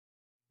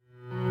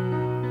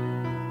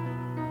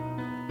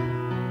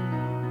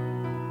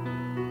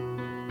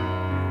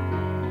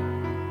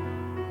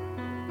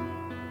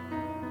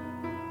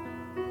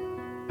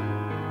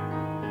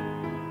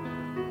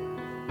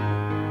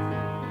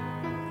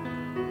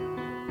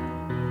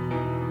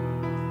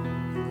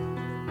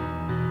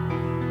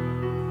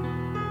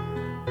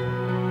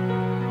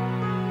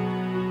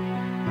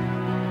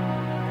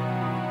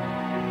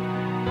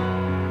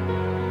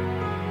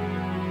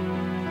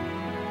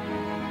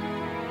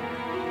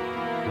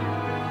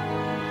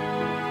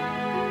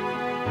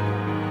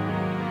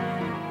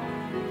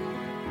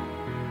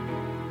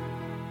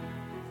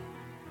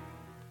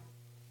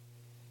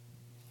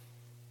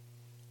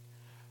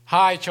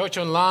Hi, Church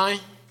Online.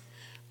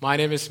 My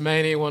name is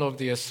Manny, one of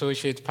the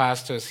associate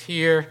pastors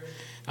here.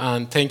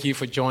 And thank you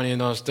for joining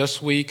us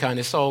this week. And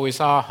it's always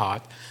our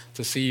heart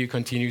to see you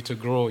continue to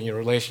grow in your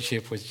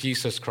relationship with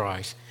Jesus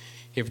Christ.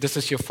 If this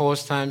is your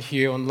first time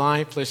here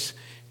online, please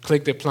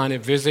click the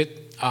Planet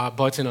Visit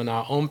button on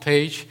our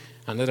homepage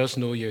and let us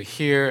know you're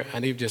here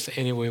and if there's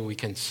any way we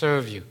can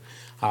serve you.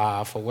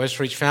 For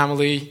Westridge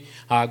family,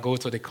 go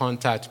to the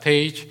contact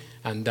page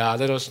and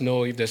let us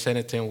know if there's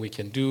anything we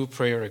can do,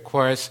 prayer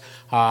requests,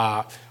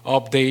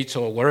 updates,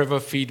 or whatever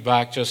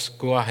feedback. Just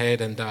go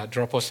ahead and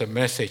drop us a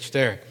message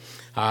there.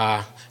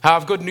 I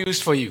have good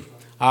news for you.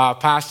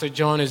 Pastor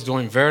John is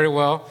doing very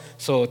well,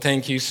 so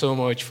thank you so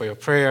much for your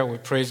prayer. We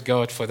praise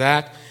God for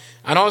that.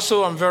 And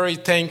also, I'm very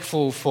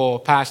thankful for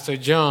Pastor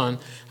John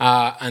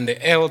and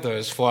the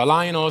elders for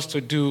allowing us to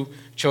do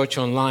Church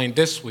Online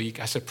this week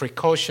as a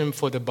precaution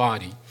for the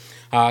body,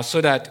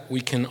 so that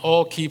we can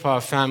all keep our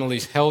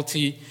families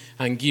healthy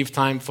and give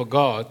time for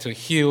God to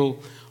heal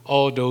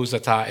all those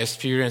that are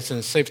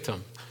experiencing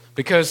symptoms.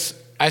 Because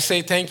I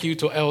say thank you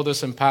to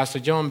elders and Pastor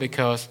John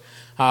because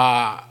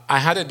I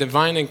had a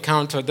divine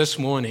encounter this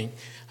morning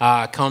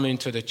coming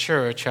to the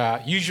church.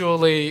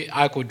 Usually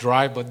I could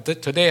drive, but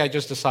today I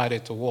just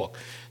decided to walk.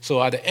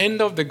 So at the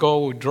end of the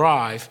Goldwood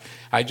Drive,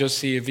 I just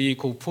see a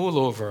vehicle pull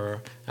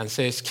over and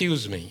say,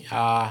 "Excuse me,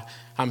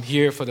 I'm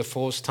here for the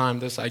first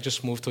time. I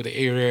just moved to the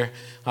area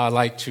I'd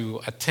like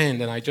to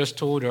attend." And I just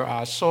told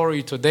her,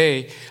 "Sorry,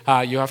 today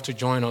you have to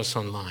join us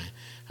online."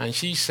 And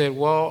she said,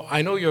 "Well,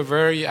 I know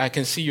I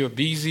can see you're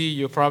busy.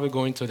 You're probably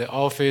going to the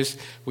office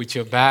with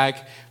your bag,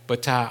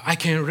 but I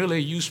can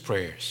really use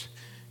prayers,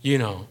 you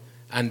know."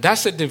 And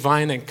that's a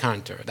divine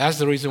encounter. That's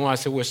the reason why I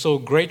say we're so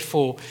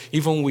grateful,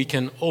 even we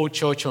can hold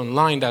church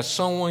online, that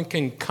someone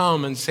can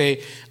come and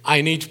say,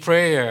 "I need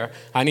prayer.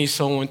 I need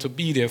someone to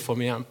be there for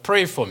me and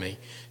pray for me."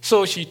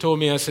 So she told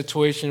me a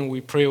situation.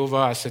 We pray over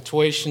our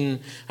situation,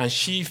 and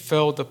she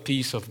felt the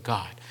peace of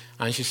God.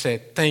 And she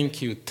said,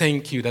 thank you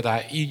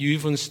that you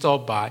even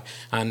stopped by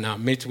and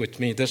met with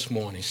me this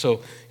morning.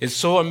 So it's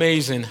so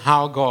amazing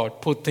how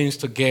God put things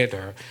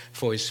together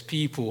for his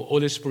people.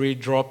 Holy Spirit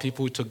draw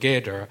people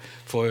together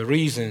for a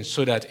reason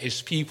so that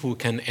his people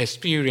can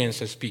experience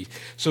his peace.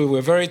 So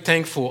we're very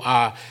thankful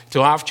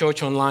to have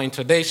church online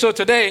today. So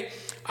today,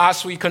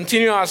 as we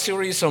continue our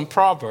series on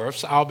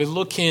Proverbs, I'll be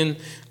looking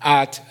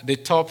at the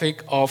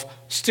topic of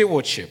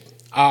stewardship.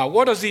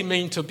 What does it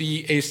mean to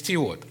be a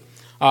steward?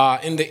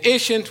 In the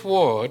ancient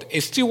world, a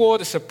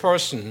steward is a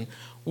person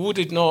who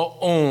did not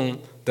own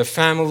the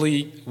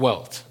family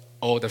wealth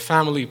or the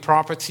family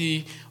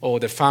property or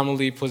the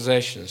family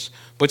possessions,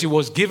 but he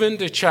was given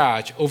the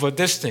charge over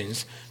these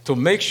things to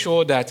make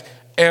sure that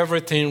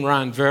everything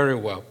ran very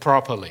well,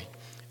 properly.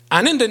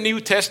 And in the New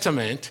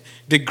Testament,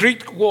 the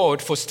Greek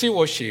word for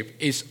stewardship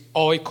is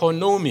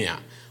oikonomia,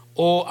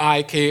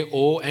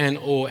 oikonomia.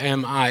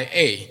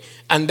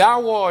 And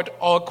that word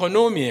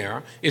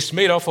oikonomia is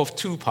made up of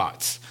two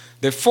parts.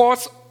 The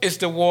fourth is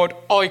the word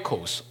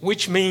oikos,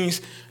 which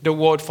means the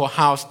word for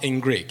house in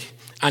Greek.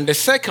 And the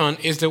second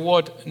is the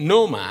word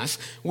nomas,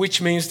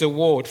 which means the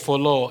word for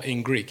law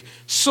in Greek.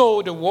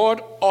 So the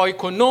word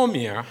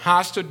oikonomia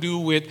has to do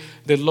with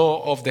the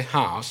law of the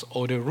house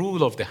or the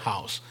rule of the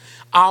house.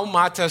 How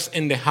matters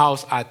in the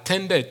house are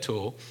tended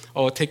to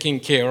or taken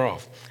care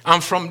of.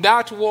 And from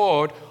that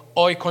word,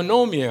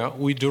 oikonomia,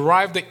 we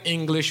derive the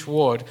English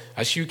word,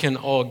 as you can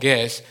all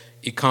guess,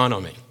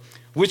 economy,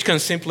 which can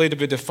simply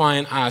be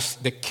defined as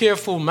the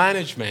careful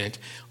management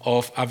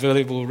of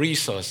available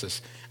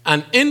resources.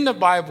 And in the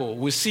Bible,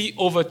 we see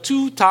over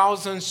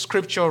 2,000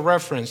 scripture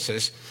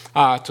references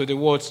to the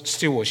word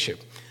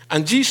stewardship.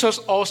 And Jesus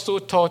also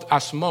taught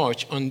as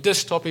much on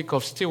this topic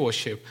of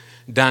stewardship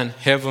than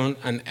heaven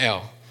and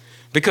hell.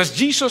 Because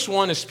Jesus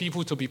wants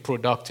people to be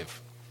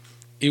productive.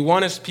 He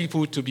wants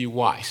people to be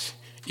wise.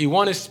 He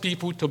wants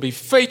people to be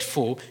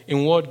faithful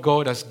in what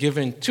God has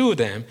given to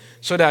them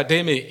so that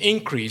they may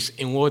increase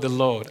in what the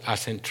Lord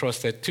has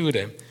entrusted to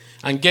them.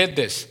 And get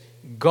this,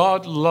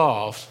 God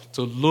loves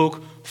to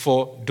look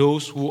for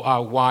those who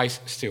are wise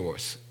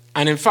stewards.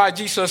 And in fact,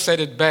 Jesus said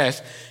it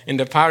best in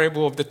the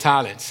parable of the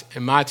talents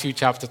in Matthew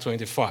chapter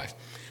 25,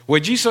 where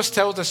Jesus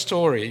tells the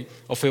story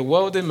of a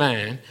wealthy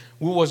man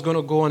who was going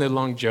to go on a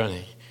long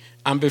journey.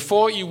 And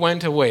before he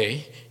went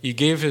away, he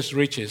gave his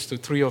riches to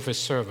 3 of his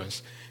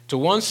servants. To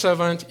one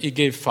servant, he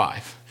gave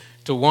 5.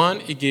 To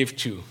one, he gave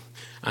 2.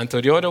 And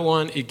to the other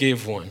one, he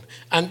gave 1.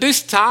 And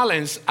these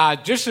talents are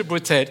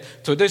distributed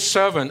to this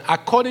servant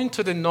according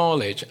to the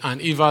knowledge and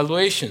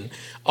evaluation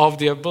of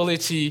the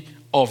ability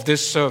of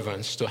these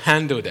servants to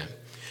handle them.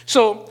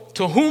 So,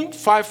 to whom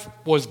 5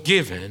 was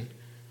given,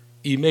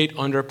 he made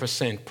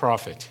 100%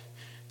 profit.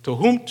 To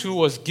whom 2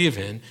 was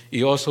given,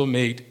 he also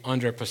made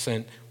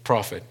 100%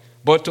 profit.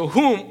 But to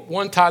whom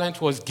 1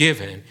 talent was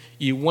given,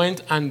 he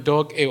went and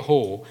dug a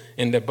hole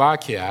in the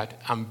backyard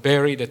and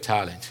buried the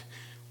talent,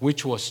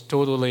 which was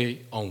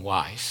totally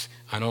unwise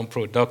and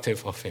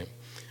unproductive of him.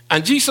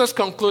 And Jesus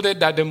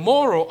concluded that the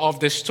moral of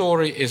the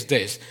story is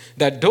this,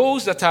 that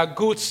those that are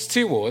good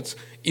stewards,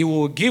 he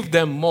will give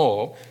them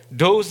more.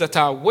 Those that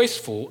are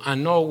wasteful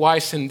and not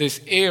wise in this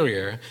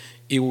area,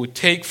 he will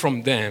take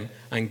from them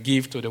and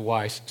give to the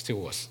wise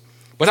stewards.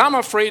 But I'm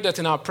afraid that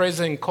in our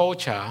present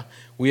culture,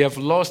 we have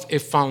lost a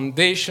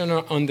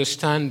foundational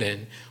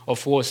understanding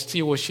of what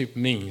stewardship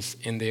means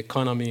in the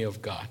economy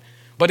of God.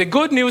 But the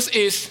good news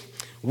is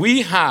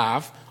we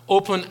have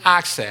open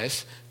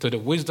access to the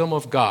wisdom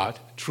of God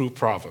through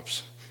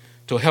Proverbs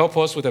to help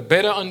us with a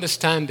better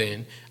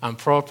understanding and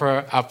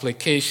proper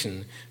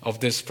application of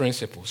this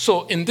principle.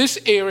 So in this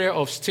area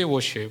of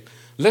stewardship,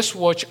 let's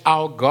watch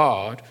how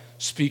God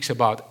speaks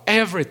about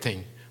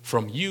everything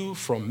from you,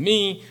 from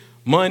me,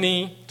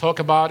 money, talk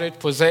about it,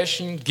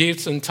 possession,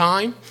 gifts, and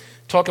time.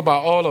 Talk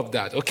about all of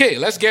that. Okay,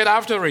 let's get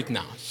after it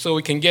now so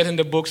we can get in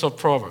the books of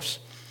Proverbs.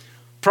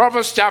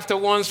 Proverbs chapter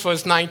 1,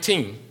 verse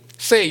 19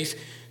 says,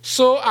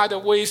 "So are the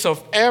ways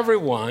of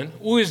everyone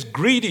who is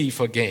greedy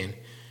for gain.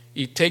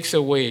 It takes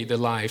away the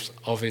lives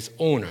of its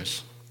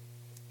owners."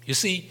 You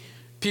see,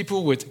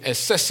 people with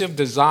excessive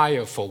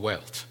desire for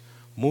wealth,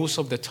 most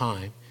of the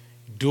time,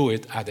 do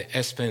it at the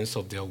expense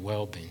of their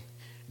well-being.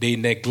 They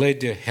neglect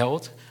their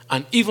health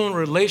and even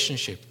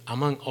relationship,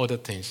 among other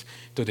things,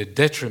 to the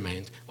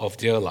detriment of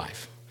their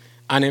life.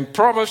 And in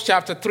Proverbs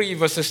chapter 3,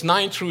 verses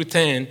 9 through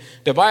 10,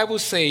 the Bible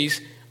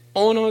says,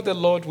 "Honor the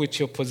Lord with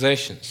your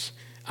possessions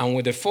and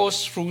with the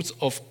first fruits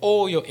of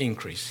all your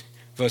increase."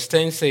 Verse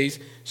 10 says,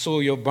 "So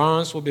your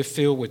barns will be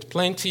filled with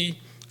plenty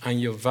and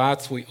your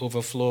vats will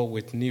overflow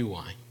with new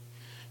wine."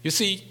 You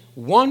see,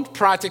 one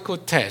practical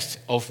test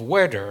of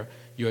whether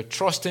you're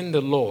trusting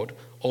the Lord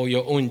or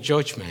your own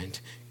judgment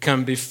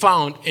can be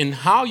found in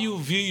how you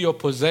view your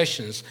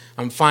possessions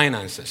and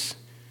finances.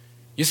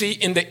 You see,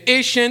 in the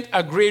ancient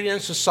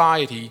agrarian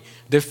society,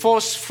 the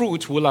first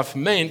fruit will have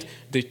meant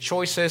the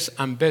choicest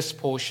and best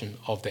portion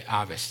of the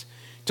harvest.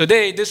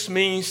 Today, this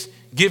means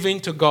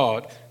giving to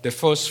God the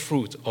first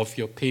fruit of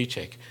your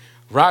paycheck,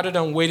 rather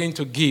than waiting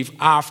to give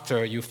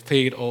after you've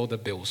paid all the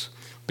bills.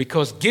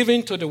 Because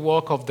giving to the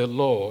work of the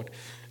Lord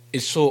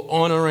is so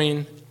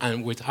honoring,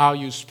 and with how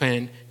you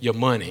spend your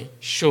money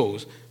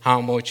shows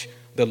how much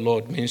the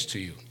Lord means to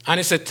you. And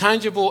it's a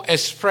tangible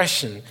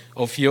expression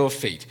of your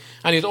faith.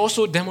 And it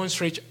also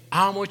demonstrates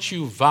how much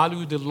you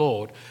value the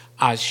Lord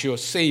as your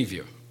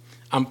Savior.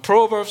 And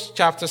Proverbs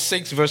chapter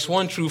 6, verse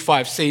 1 through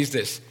 5 says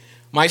this,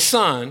 "My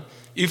son,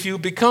 if you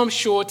become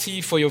surety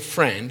for your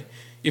friend,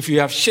 if you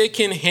have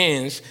shaken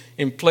hands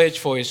in pledge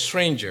for a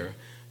stranger,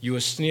 you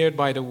are snared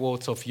by the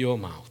words of your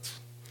mouth.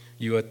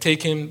 You are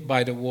taken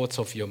by the words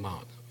of your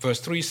mouth." Verse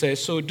 3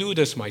 says, "So do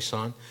this, my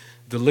son,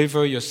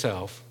 deliver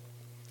yourself,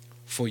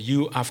 for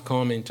you have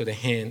come into the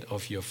hand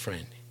of your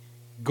friend.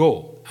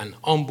 Go and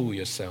humble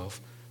yourself,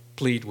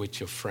 plead with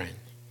your friend."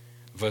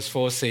 Verse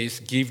 4 says,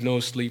 "Give no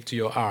sleep to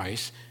your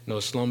eyes,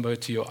 nor slumber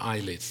to your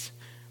eyelids."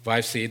 Verse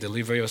 5 says,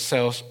 "Deliver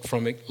yourselves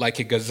like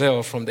a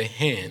gazelle from the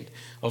hand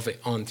of a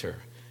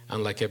hunter,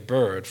 and like a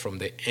bird from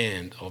the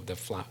hand of the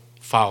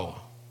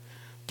fowler."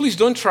 Please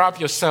don't trap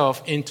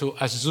yourself into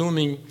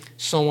assuming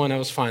someone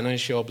else's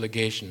financial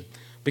obligation,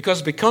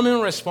 because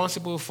becoming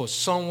responsible for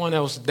someone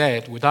else's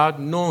debt without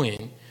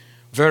knowing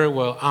very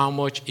well how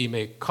much it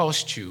may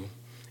cost you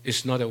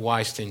is not a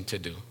wise thing to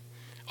do.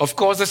 Of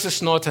course, this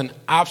is not an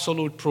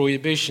absolute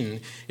prohibition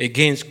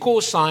against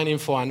co-signing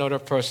for another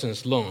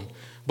person's loan.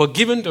 But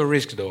given the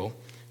risk, though,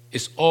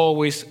 it's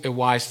always a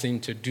wise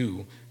thing to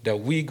do, that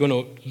we're going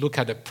to look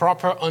at the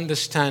proper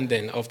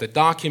understanding of the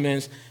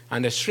documents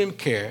and extreme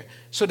care,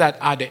 so that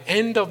at the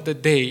end of the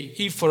day,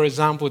 if, for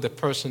example, the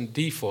person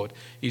default,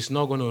 it's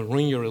not going to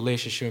ruin your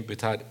relationship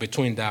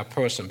between that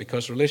person,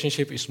 because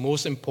relationship is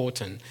most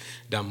important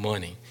than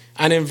money.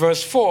 And in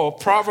verse 4,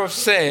 Proverbs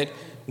said,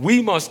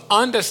 we must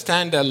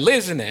understand that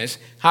laziness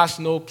has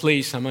no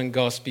place among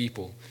God's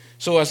people.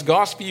 So as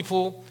God's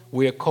people,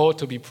 we are called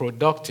to be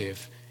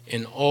productive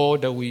in all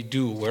that we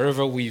do,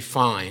 wherever we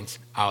find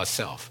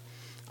ourselves.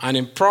 And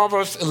in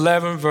Proverbs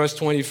 11, verse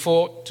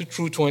 24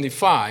 through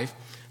 25,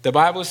 the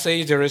Bible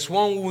says, "There is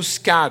one who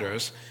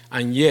scatters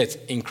and yet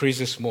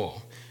increases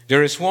more.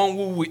 There is one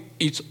who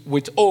is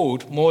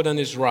withhold more than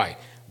is right,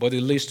 but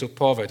it leads to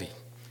poverty."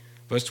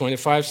 Verse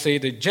 25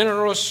 says, "The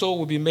generous soul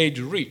will be made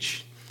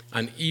rich,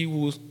 and he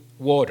who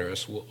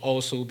waters will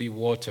also be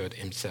watered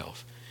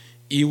himself.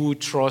 He who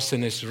trusts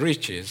in his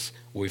riches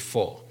will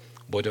fall,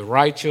 but the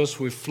righteous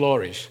will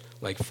flourish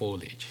like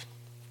foliage."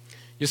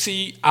 You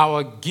see,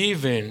 our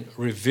giving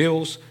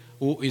reveals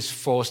who is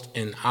first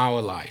in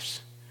our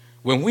lives.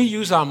 When we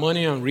use our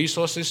money and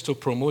resources to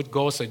promote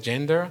God's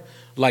agenda,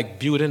 like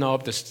building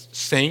up the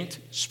saint,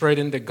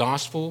 spreading the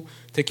gospel,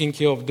 taking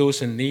care of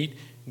those in need,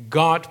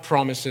 God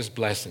promises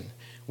blessing,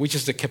 which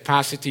is the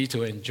capacity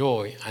to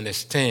enjoy and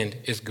extend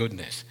his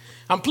goodness.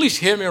 And please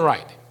hear me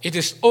right. It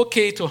is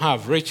okay to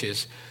have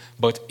riches,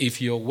 but if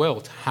your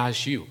wealth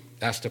has you,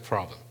 that's the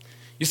problem.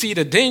 You see,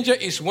 the danger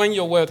is when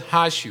your wealth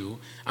has you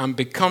and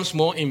becomes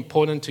more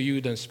important to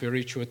you than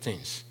spiritual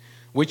things,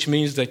 which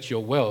means that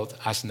your wealth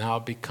has now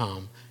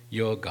become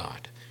your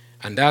God.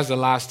 And that's the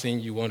last thing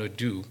you want to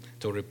do,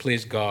 to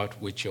replace God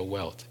with your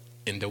wealth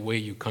in the way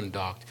you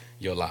conduct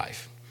your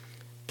life.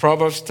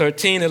 Proverbs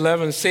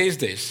 13:11 says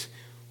this: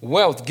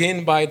 wealth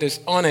gained by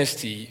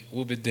dishonesty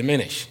will be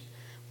diminished,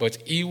 but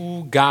he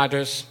who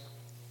gathers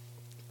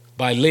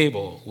by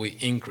labor will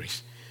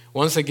increase.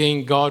 Once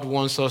again, God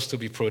wants us to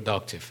be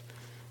productive,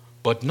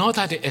 but not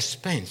at the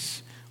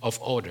expense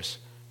of others,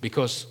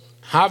 because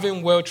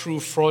having wealth through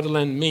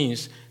fraudulent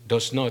means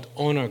does not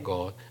honor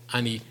God,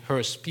 and it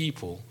hurts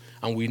people,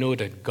 and we know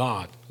that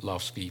God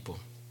loves people.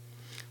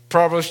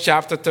 Proverbs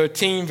chapter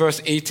 13,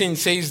 verse 18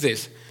 says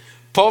this: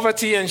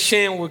 poverty and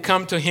shame will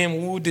come to him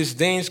who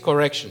disdains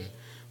correction,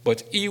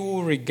 but he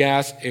who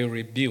regards a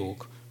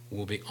rebuke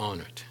will be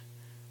honored.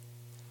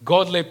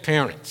 Godly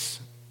parents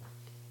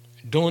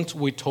don't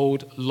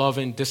withhold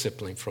loving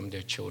discipline from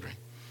their children.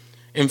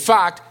 In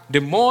fact, the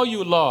more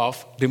you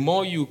love, the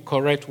more you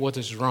correct what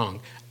is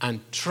wrong and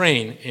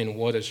train in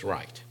what is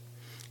right.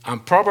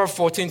 And Proverbs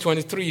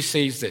 14:23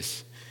 says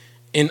this: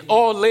 in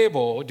all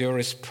labor there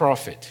is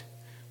profit,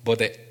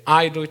 but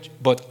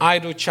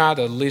idle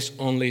chatter leads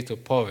only to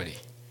poverty.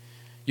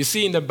 You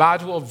see, in the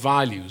battle of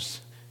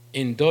values,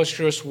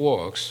 industrious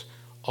works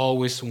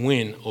always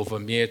win over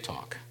mere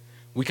talk.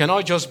 We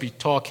cannot just be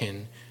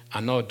talking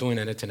and not doing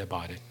anything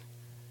about it.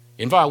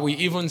 In fact, we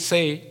even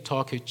say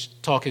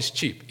talk is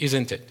cheap,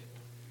 isn't it?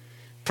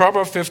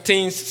 Proverbs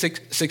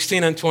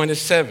 15:16 and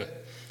 27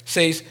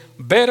 says,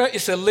 better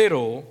is a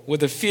little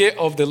with the fear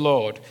of the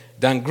Lord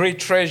than great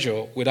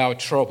treasure without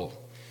trouble.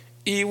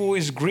 He who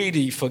is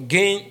greedy for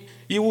gain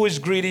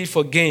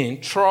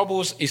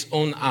troubles his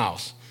own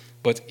house,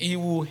 but he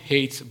who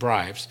hates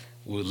bribes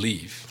will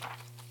leave.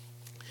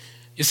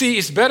 You see,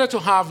 it's better to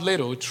have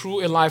little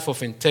through a life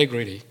of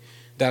integrity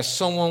than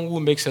someone who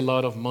makes a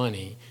lot of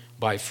money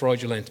by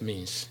fraudulent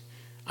means.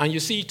 And you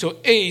see, to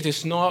hate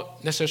is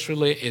not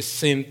necessarily a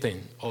sin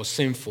thing or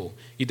sinful.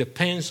 It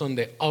depends on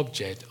the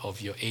object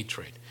of your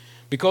hatred.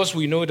 Because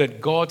we know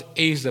that God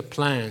hates the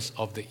plans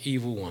of the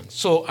evil one.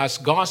 So as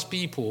God's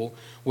people,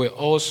 we're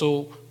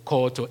also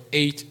called to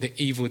hate the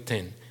evil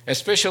thing,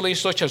 especially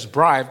such as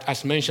bribe,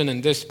 as mentioned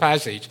in this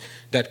passage,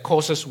 that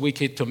causes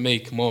wicked to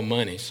make more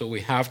money. So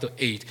we have to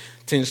hate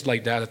things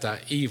like that are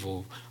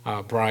evil,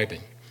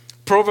 bribing.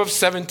 Proverbs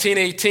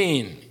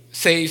 17:18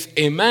 says,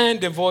 a man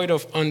devoid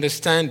of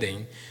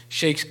understanding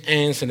shakes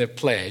hands in a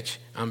pledge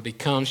and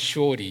becomes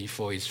surety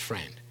for his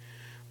friend.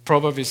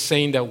 Proverbs is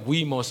saying that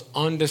we must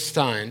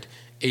understand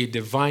a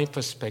divine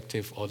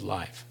perspective of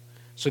life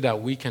so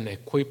that we can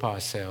equip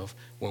ourselves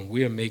when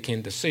we are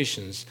making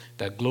decisions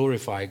that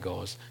glorify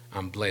God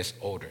and bless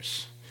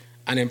others.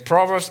 And in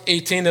Proverbs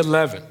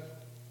 18:11,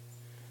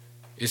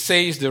 it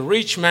says, the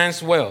rich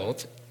man's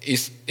wealth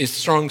is a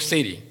strong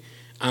city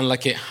and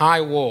like a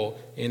high wall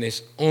in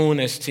his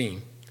own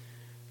esteem.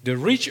 The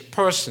rich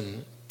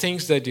person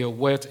thinks that their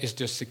wealth is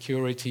their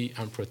security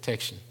and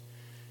protection.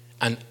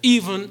 And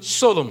even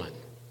Solomon,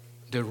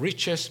 the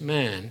richest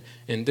man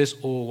in this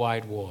whole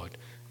wide world,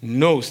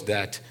 knows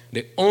that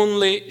the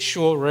only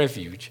sure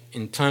refuge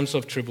in times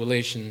of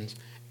tribulations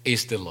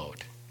is the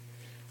Lord.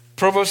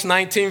 Proverbs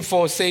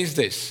 19:4 says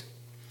this: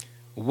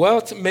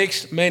 wealth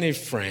makes many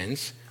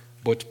friends,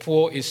 but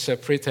poor is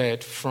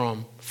separated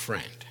from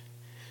friend.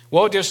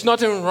 Well, there's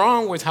nothing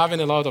wrong with having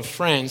a lot of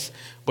friends,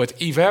 but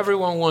if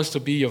everyone wants to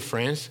be your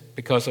friends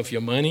because of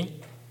your money,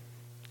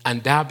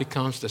 and that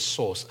becomes the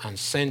source and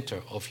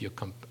center of your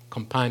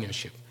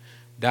companionship,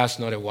 that's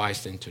not a wise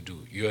thing to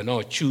do. You are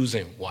not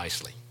choosing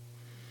wisely.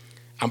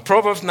 And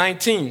Proverbs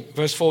 19,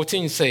 verse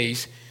 14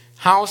 says,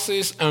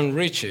 houses and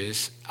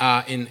riches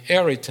are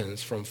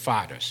inheritance from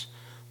fathers,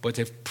 but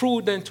a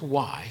prudent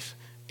wife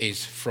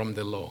is from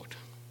the Lord.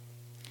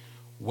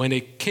 When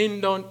a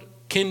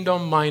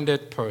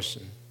kingdom-minded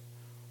person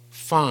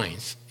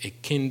finds a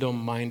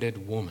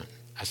kingdom-minded woman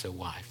as a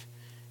wife,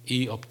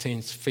 he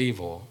obtains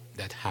favor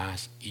that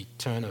has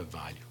eternal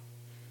value.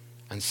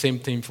 And same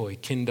thing for a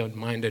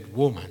kingdom-minded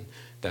woman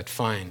that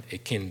finds a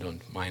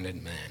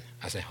kingdom-minded man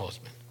as a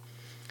husband.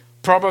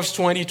 Proverbs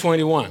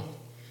 20:21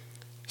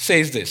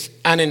 says this: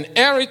 an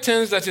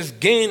inheritance that is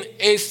gained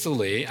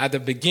hastily at the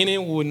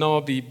beginning will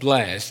not be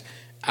blessed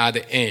at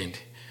the end.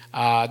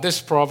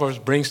 This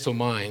proverb brings to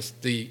mind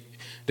the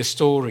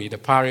story, the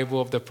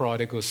parable of the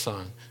prodigal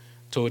son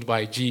told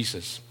by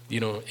Jesus,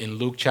 in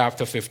Luke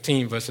chapter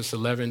 15, verses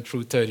 11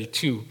 through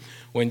 32,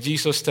 when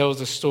Jesus tells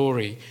the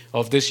story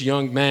of this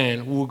young man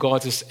who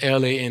got his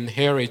early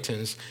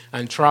inheritance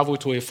and traveled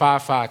to a far,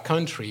 far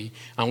country.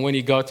 And when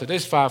he got to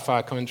this far,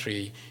 far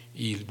country,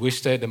 he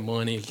wasted the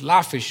money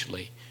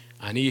lavishly,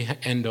 and he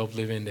ended up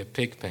living in the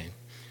pig pen.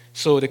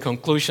 So the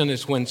conclusion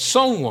is, when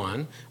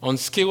someone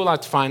unskilled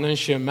at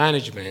financial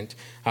management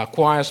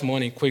acquires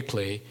money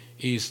quickly,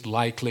 he is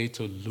likely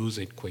to lose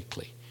it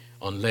quickly,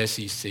 unless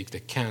he seeks the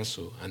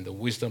counsel and the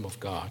wisdom of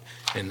God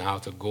and how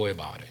to go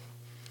about it.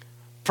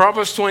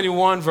 Proverbs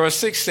 21 verse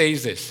 6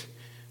 says this: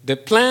 the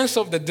plans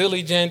of the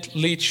diligent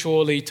lead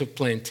surely to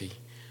plenty,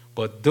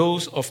 but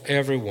those of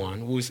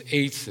everyone who is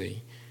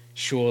hasty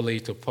surely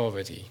to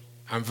poverty.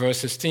 And verse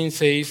 16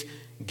 says,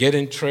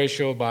 getting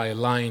treasure by a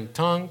lying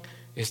tongue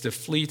is the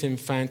fleeting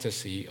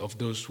fantasy of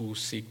those who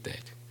seek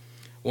that.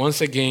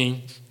 Once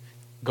again,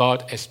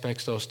 God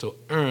expects us to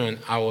earn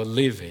our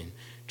living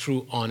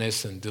through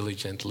honest and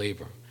diligent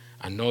labor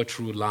and not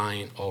through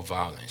lying or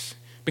violence.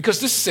 Because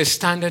this is a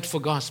standard for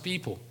God's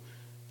people.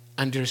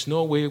 And there's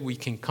no way we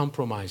can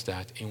compromise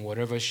that in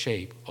whatever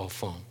shape or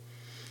form.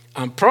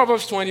 And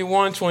Proverbs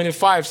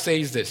 21:25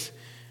 says this: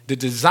 the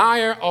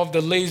desire of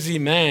the lazy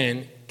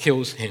man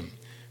kills him,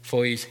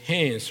 for his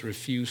hands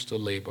refuse to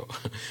labor.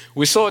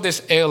 We saw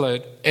this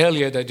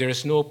earlier that there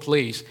is no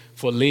place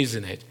for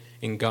laziness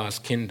in God's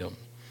kingdom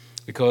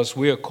because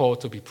we are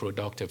called to be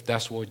productive.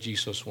 That's what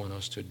Jesus wants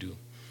us to do.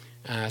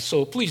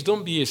 So please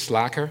don't be a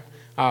slacker.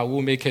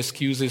 We'll make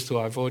excuses to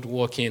avoid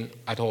working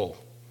at all.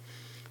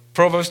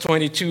 Proverbs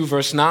 22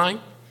 verse 9,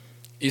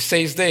 it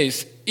says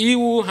this: he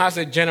who has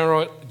a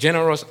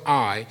generous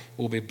eye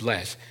will be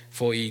blessed,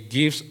 for he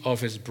gives of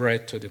his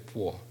bread to the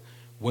poor.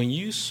 When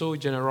you sow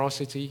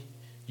generosity,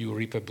 you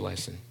reap a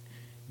blessing.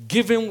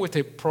 Giving with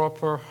a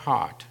proper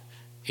heart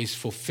is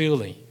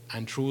fulfilling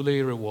and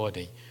truly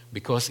rewarding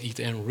because it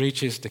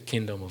enriches the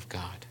kingdom of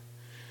God.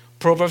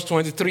 Proverbs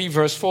 23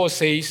 verse 4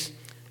 says,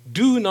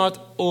 do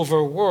not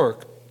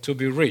overwork to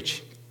be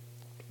rich.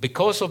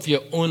 Because of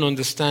your own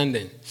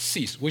understanding,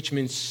 cease, which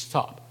means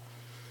stop.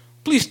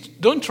 Please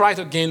don't try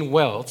to gain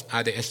wealth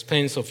at the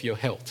expense of your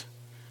health,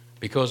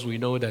 because we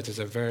know that is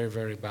a very,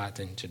 very bad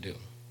thing to do.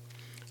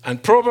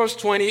 And Proverbs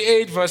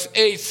 28 verse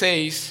 8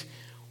 says,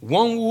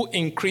 one who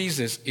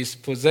increases his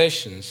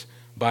possessions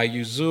by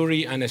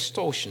usury and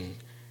extortion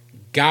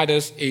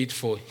gathers aid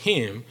for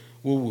him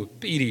who will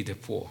pity the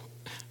poor.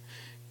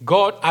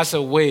 God has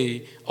a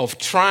way of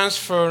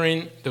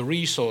transferring the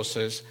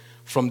resources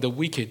from the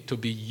wicked to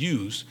be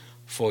used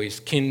for his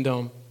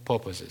kingdom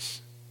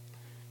purposes.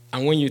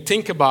 And when you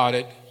think about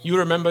it, you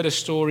remember the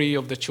story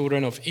of the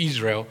children of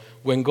Israel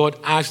when God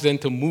asked them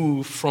to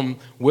move from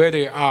where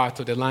they are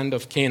to the land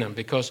of Canaan,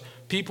 because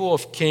people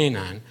of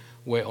Canaan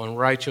were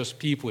unrighteous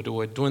people. They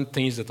were doing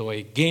things that were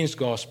against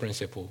God's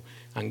principle.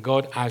 And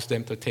God asked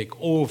them to take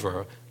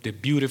over the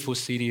beautiful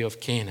city of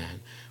Canaan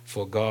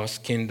for God's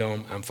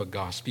kingdom and for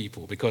God's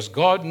people. Because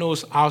God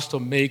knows how to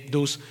make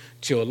those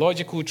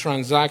theological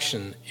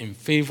transactions in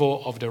favor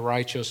of the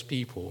righteous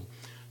people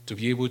to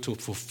be able to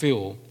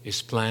fulfill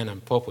his plan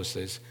and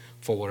purposes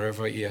for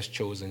whatever he has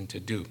chosen to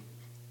do.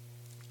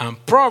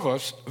 And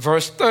Proverbs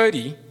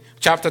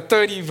chapter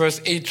 30,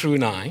 verse 8 through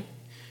 9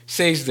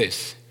 says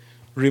this: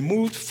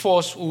 remove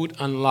falsehood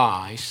and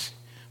lies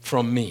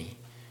from me.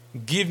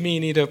 Give me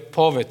neither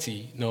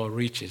poverty nor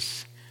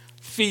riches.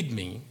 Feed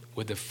me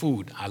with the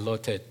food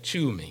allotted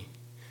to me,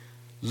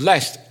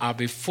 lest I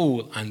be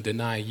full and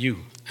deny you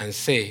and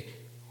say,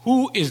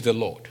 who is the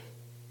Lord?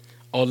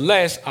 Or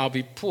lest I'll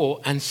be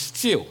poor and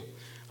steal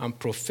and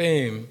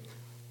profane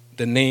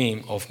the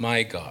name of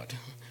my God.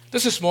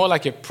 This is more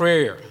like a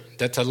prayer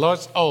that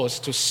alerts us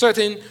to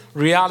certain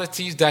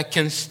realities that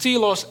can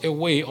steal us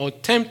away or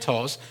tempt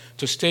us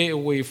to stay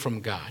away from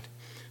God.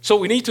 So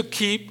we need to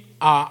keep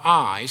our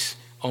eyes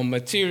on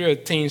material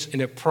things in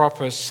a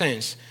proper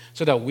sense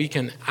so that we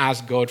can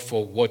ask God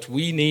for what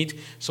we need,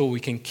 so we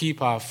can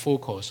keep our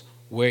focus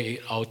where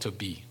it ought to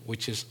be,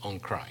 which is on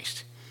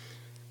Christ.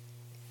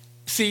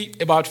 See,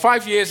 about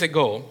 5 years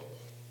ago,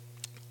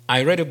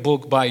 I read a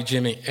book by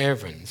Jimmy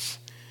Evans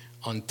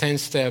on 10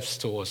 Steps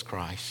Towards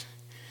Christ,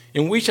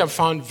 in which I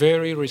found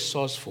very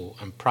resourceful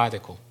and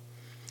practical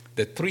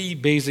the 3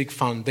 basic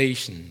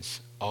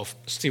foundations of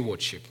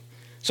stewardship.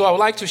 So I would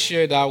like to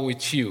share that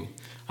with you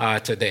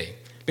today,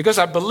 because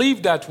I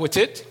believe that with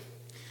it,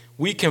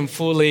 we can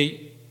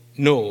fully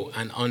know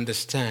and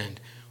understand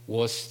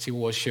what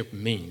stewardship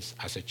means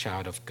as a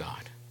child of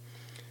God.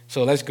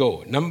 So let's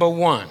go. Number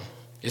 1,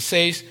 it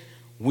says,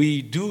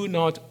 we do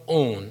not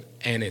own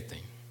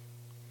anything.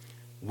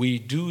 We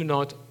do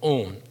not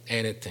own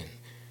anything.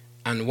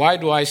 And why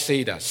do I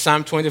say that?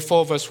 Psalm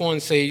 24 verse 1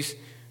 says,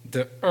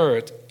 the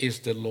earth is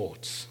the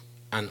Lord's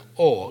and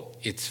all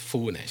its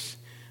fullness,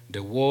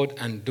 the world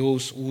and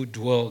those who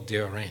dwell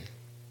therein.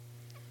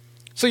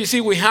 So you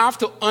see, we have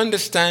to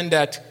understand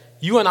that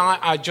you and I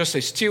are just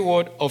a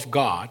steward of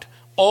God.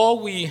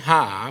 All we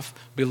have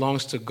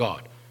belongs to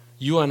God.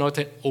 You are not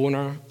an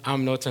owner.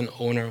 I'm not an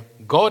owner.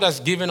 God has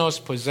given us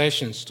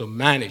possessions to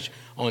manage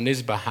on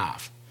his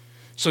behalf.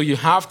 So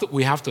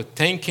we have to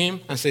thank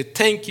him and say,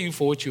 thank you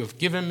for what you have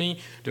given me,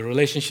 the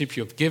relationship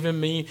you have given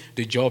me,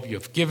 the job you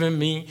have given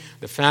me,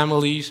 the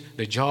families,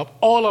 the job,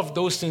 all of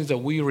those things that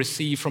we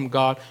receive from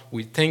God.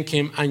 We thank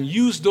him and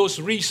use those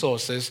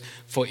resources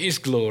for his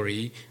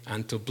glory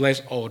and to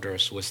bless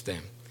others with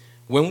them.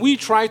 When we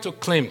try to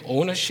claim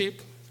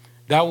ownership,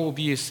 that will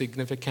be a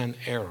significant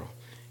error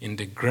in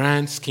the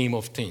grand scheme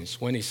of things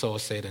when it's all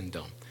said and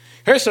done.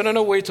 Here's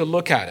another way to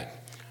look at it.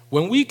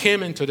 When we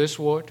came into this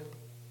world,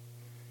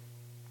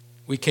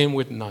 we came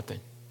with nothing.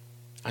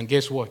 And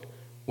guess what?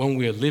 When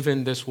we are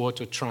leaving this world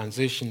to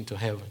transition to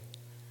heaven,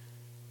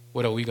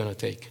 what are we going to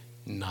take?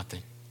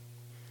 Nothing.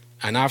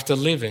 And after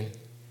living,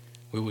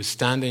 we will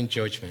stand in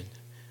judgment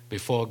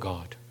before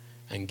God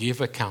and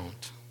give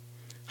account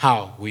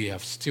how we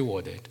have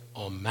stewarded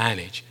or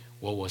managed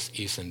what was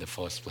his in the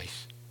first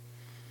place.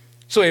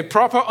 So a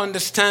proper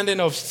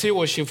understanding of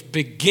stewardship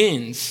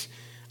begins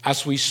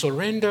as we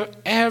surrender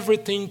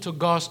everything to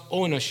God's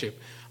ownership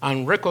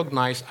and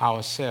recognize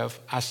ourselves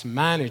as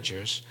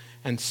managers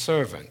and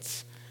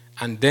servants,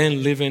 and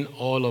then living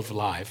all of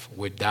life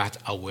with that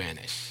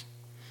awareness.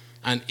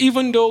 And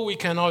even though we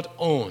cannot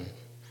own,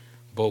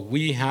 but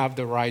we have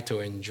the right to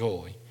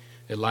enjoy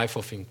a life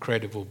of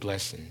incredible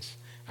blessings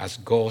as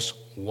God's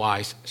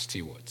wise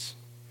stewards.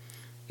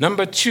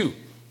 Number 2,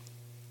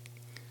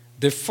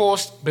 the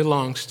first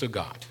belongs to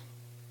God.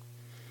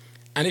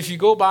 And if you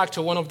go back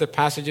to one of the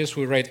passages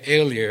we read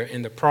earlier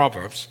in the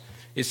Proverbs,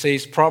 it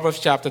says, Proverbs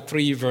chapter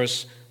 3,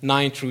 verse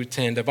 9 through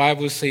 10, the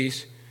Bible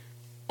says,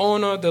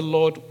 honor the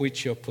Lord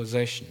with your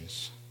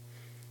possessions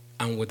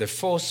and with the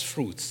first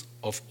fruits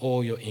of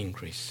all your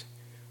increase.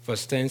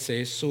 Verse 10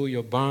 says, so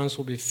your barns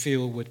will be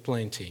filled with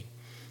plenty,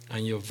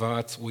 and your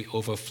vats will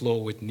overflow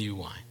with new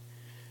wine.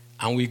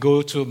 And we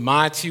go to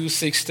Matthew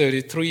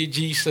 6:33.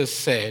 Jesus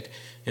said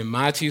in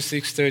Matthew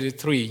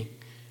 6:33,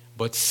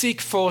 but seek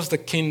first the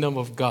kingdom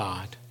of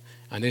God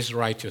and his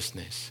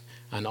righteousness,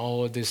 and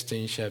all these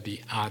things shall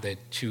be added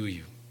to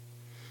you.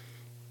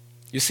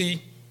 You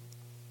see,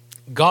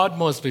 God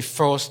must be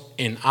first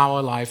in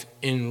our life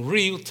in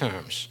real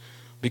terms,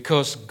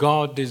 because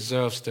God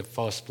deserves the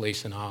first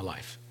place in our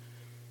life.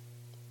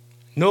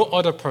 No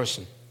other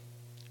person,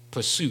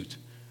 pursuit,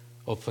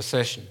 or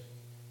possession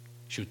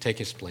should take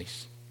his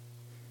place.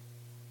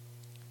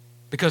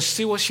 Because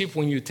stewardship,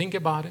 when you think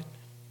about it,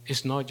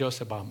 is not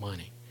just about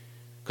money.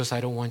 Because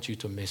I don't want you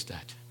to miss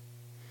that.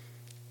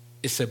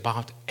 It's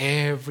about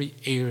every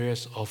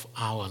areas of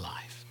our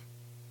life.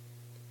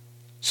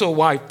 So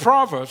while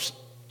Proverbs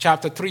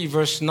chapter 3,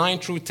 verse 9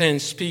 through 10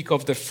 speak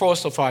of the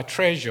first of our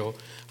treasure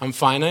and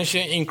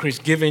financial increase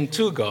given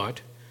to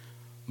God,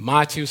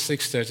 Matthew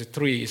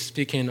 6:33 is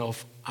speaking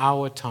of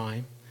our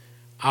time,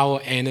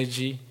 our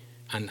energy,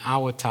 and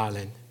our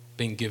talent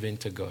being given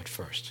to God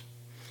first.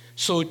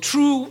 So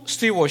true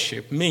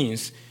stewardship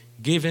means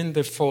giving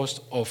the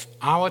first of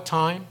our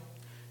time,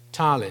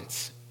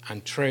 talents,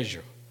 and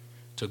treasure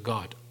to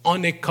God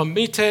on a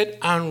committed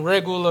and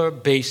regular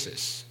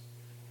basis.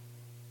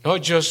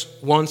 Not just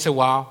once a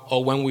while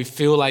or when we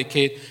feel like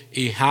it.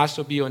 It has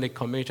to be on a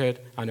committed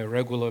and a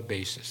regular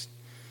basis.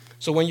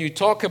 So when you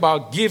talk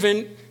about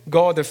giving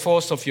God the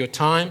first of your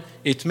time,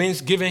 it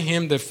means giving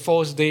him the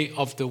first day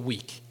of the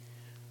week,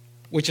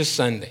 which is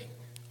Sunday.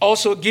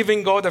 Also,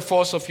 giving God the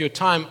first of your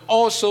time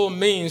also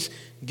means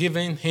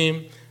giving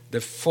him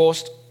the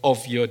first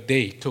of your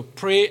day to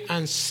pray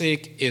and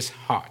seek his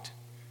heart.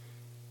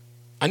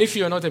 And if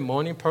you're not a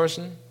morning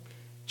person,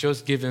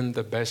 just give him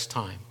the best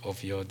time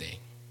of your day.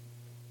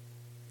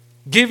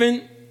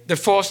 Giving the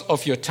first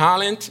of your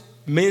talent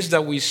means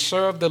that we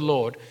serve the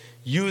Lord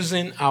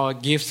using our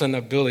gifts and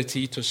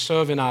ability to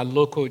serve in our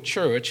local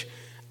church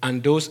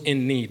and those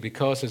in need,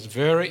 because it's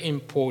very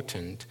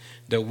important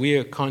that we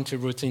are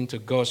contributing to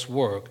God's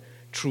work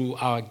through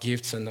our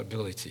gifts and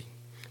ability.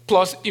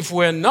 Plus, if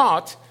we're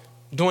not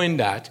doing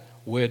that,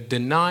 we're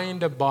denying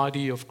the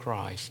body of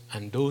Christ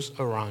and those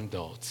around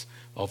us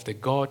of the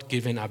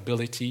God-given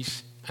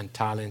abilities and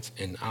talents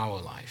in our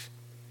life.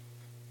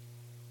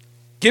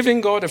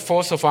 Giving God the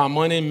first of our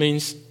money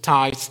means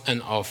tithes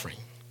and offering.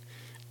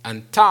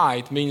 And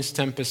tithe means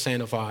 10%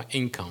 of our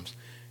incomes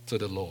to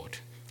the Lord.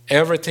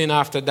 Everything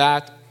after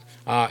that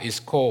is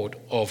called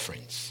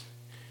offerings.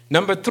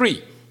 Number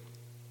 3,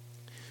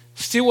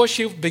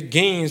 stewardship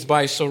begins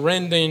by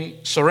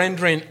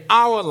surrendering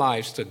our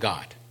lives to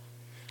God.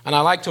 And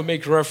I like to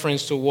make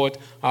reference to what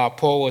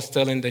Paul was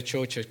telling the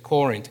church at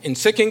Corinth. In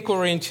 2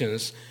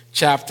 Corinthians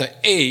chapter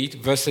 8,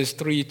 verses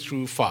 3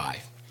 through 5,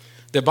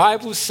 the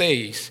Bible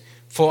says,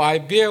 for I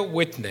bear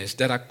witness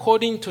that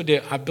according to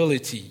their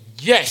ability,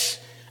 yes,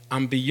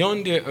 and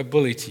beyond their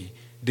ability,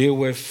 they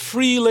were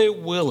freely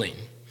willing,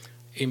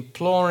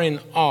 imploring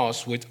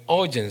us with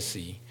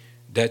urgency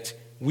that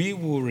we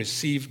will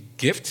receive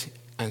gift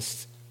and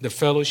the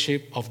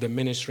fellowship of the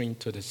ministering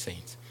to the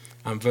saints.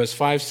 And verse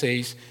 5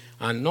 says,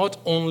 and not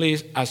only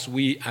as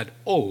we had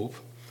hoped,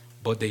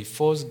 but they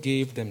first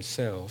gave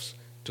themselves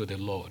to the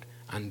Lord,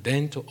 and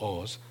then to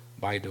us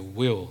by the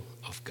will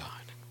of God.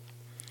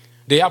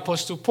 The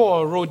Apostle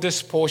Paul wrote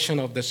this portion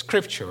of the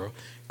scripture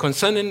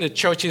concerning the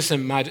churches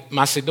in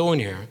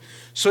Macedonia,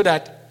 so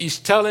that he's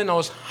telling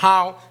us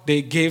how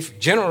they gave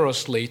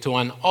generously to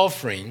an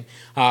offering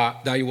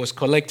that he was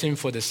collecting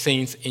for the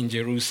saints in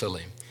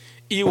Jerusalem.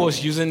 He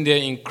was using their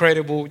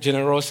incredible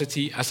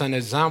generosity as an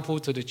example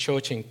to the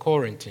church in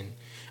Corinth.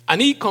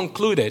 And he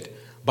concluded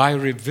by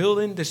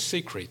revealing the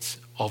secrets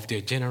of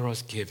their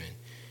generous giving.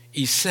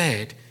 He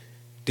said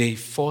they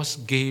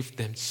first gave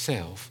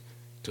themselves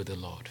to the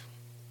Lord.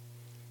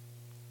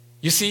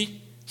 You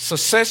see,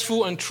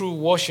 successful and true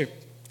worship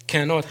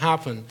cannot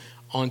happen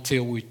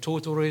until we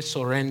totally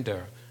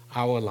surrender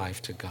our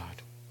life to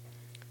God.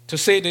 To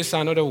say this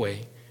another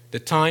way, the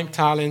time,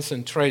 talents,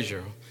 and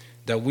treasure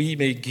that we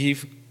may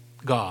give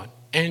God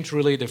ain't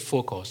really the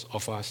focus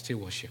of our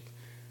stewardship.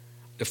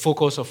 the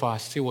focus of our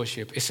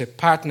stewardship is a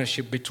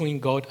partnership between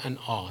God and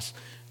us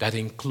that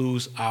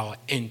includes our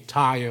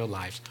entire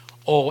lives,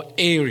 all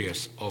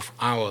areas of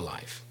our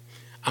life.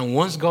 And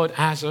once God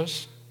has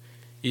us,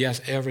 He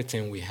has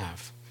everything we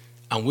have.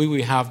 And we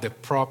will have the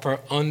proper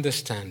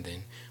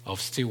understanding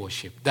of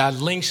stewardship that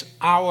links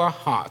our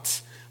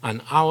hearts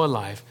and our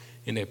life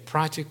in a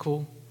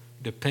practical,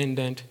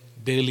 dependent,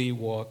 daily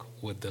walk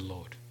with the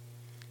Lord.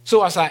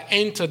 So as I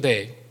end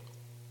today,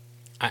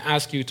 I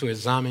ask you to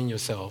examine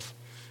yourself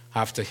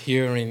after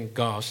hearing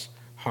God's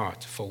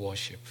heart for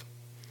worship.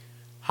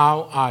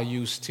 How are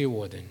you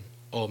stewarding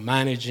or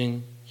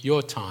managing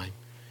your time,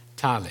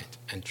 talent,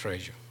 and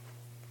treasure?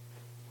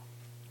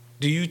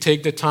 Do you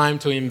take the time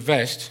to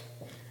invest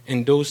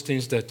in those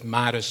things that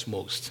matters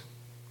most?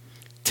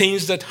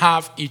 Things that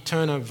have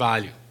eternal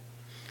value.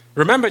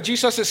 Remember,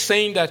 Jesus is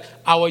saying that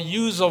our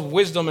use of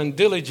wisdom and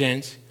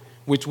diligence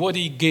with what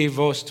He gave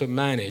us to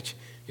manage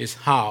is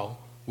how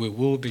we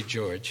will be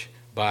judged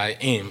by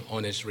Him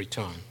on His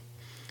return.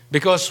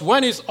 Because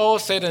when it's all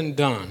said and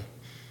done,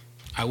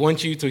 I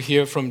want you to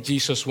hear from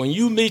Jesus when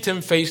you meet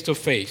Him face to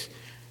face,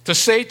 to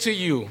say to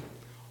you,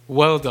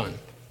 well done,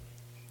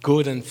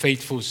 good and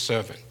faithful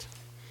servant.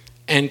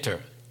 Enter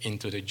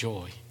into the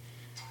joy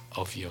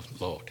of your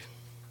Lord.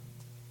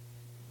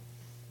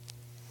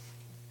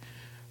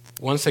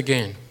 Once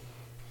again,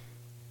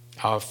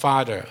 our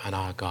Father and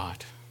our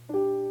God,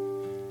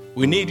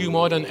 we need you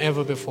more than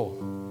ever before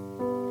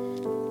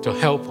to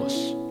help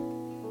us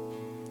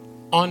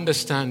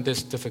understand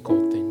these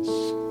difficult things.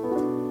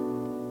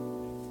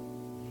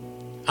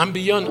 And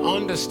beyond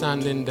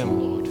understanding them,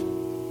 Lord,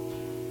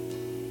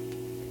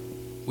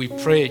 we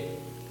pray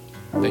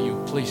that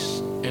you please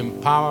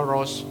empower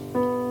us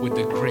with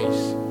the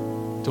grace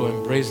to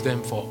embrace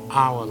them for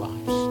our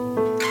lives.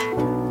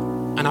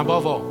 And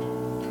above all,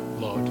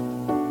 Lord,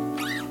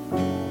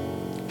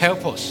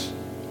 help us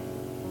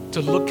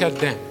to look at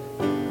them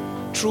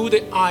through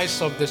the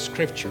eyes of the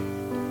Scripture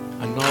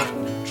and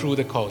not through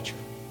the culture,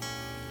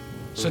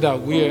 so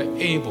that we are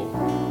able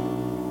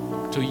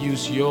to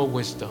use your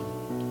wisdom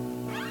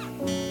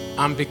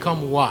and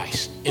become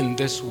wise in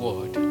this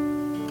world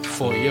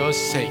for your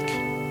sake,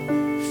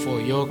 for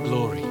your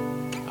glory,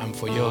 and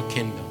for your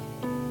kingdom.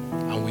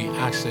 And we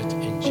ask it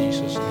in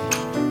Jesus'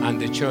 name. And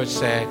the church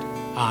said,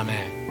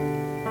 Amen.